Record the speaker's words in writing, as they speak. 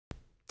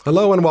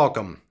Hello and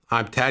welcome.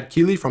 I'm Tad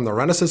Keeley from the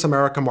Renesas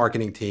America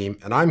marketing team,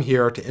 and I'm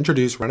here to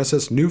introduce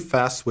Renesas new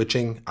fast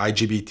switching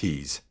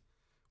IGBTs.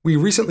 We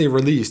recently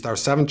released our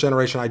 7th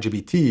generation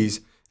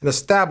IGBTs and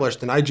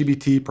established an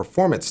IGBT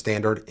performance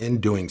standard in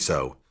doing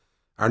so.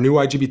 Our new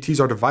IGBTs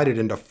are divided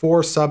into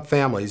 4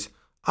 subfamilies,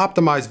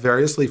 optimized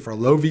variously for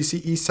low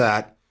VCE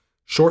SAT,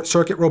 short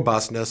circuit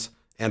robustness,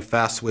 and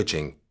fast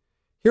switching.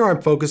 Here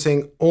I'm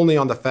focusing only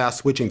on the fast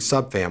switching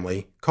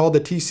subfamily, called the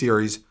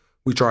T-Series,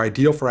 which are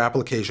ideal for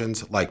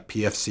applications like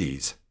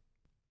PFCs.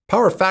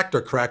 Power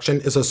factor correction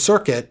is a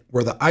circuit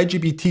where the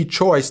IGBT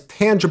choice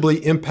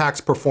tangibly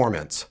impacts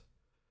performance.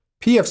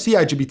 PFC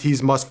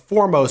IGBTs must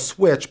foremost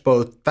switch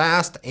both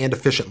fast and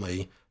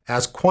efficiently,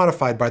 as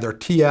quantified by their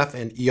TF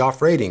and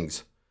EOF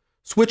ratings.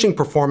 Switching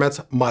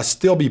performance must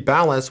still be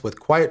balanced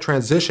with quiet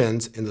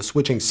transitions in the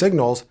switching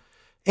signals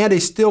and a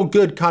still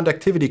good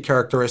conductivity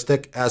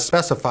characteristic as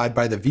specified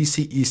by the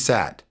VCE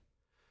SAT.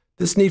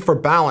 This need for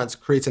balance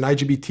creates an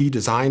IGBT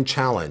design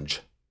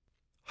challenge.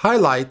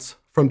 Highlights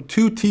from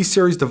 2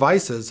 T-Series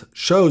devices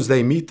shows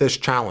they meet this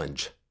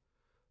challenge.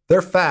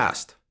 They're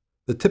fast.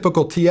 The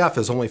typical TF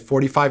is only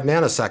 45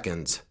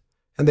 nanoseconds,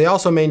 and they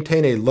also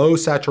maintain a low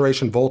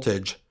saturation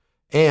voltage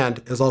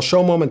and, as I'll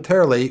show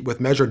momentarily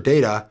with measured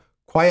data,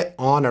 quiet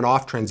on and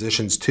off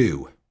transitions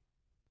too.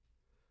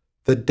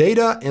 The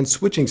data and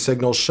switching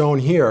signals shown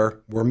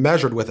here were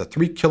measured with a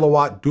 3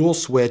 kilowatt dual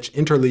switch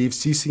interleave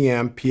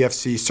CCM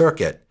PFC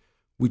circuit,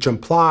 which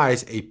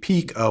implies a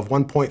peak of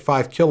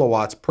 1.5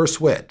 kilowatts per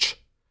switch.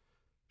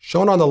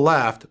 Shown on the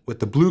left with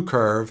the blue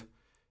curve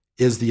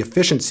is the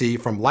efficiency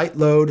from light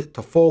load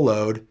to full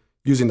load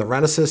using the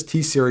Renesas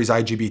T-Series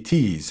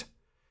IGBTs,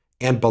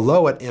 and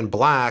below it in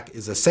black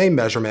is the same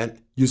measurement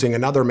using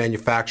another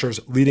manufacturer's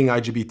leading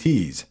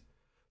IGBTs.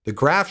 The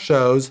graph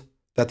shows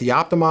that the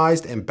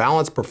optimized and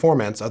balanced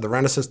performance of the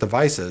Renesas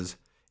devices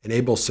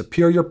enables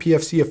superior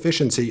PFC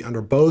efficiency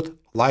under both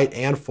light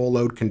and full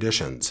load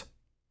conditions.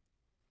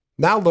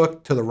 Now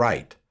look to the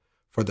right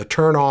for the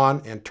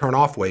turn-on and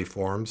turn-off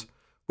waveforms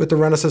with the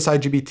Renesas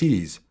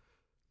IGBTs.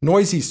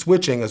 Noisy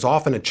switching is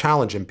often a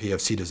challenge in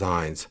PFC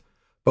designs,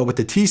 but with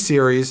the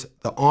T-Series,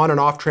 the on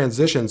and off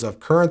transitions of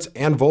currents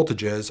and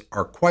voltages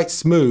are quite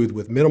smooth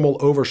with minimal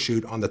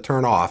overshoot on the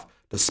turn-off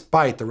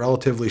despite the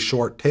relatively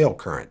short tail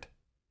current.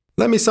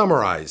 Let me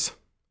summarize.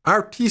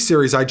 Our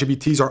T-Series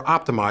IGBTs are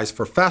optimized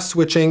for fast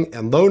switching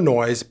and low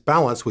noise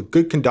balanced with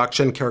good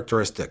conduction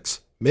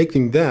characteristics,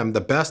 making them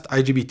the best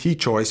IGBT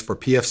choice for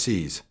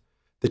PFCs.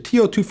 The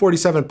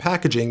TO247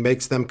 packaging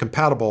makes them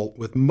compatible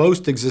with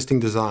most existing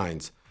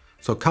designs,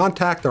 so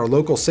contact our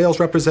local sales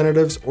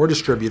representatives or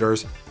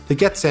distributors to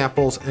get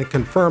samples and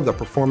confirm the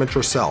performance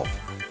yourself.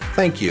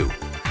 Thank you.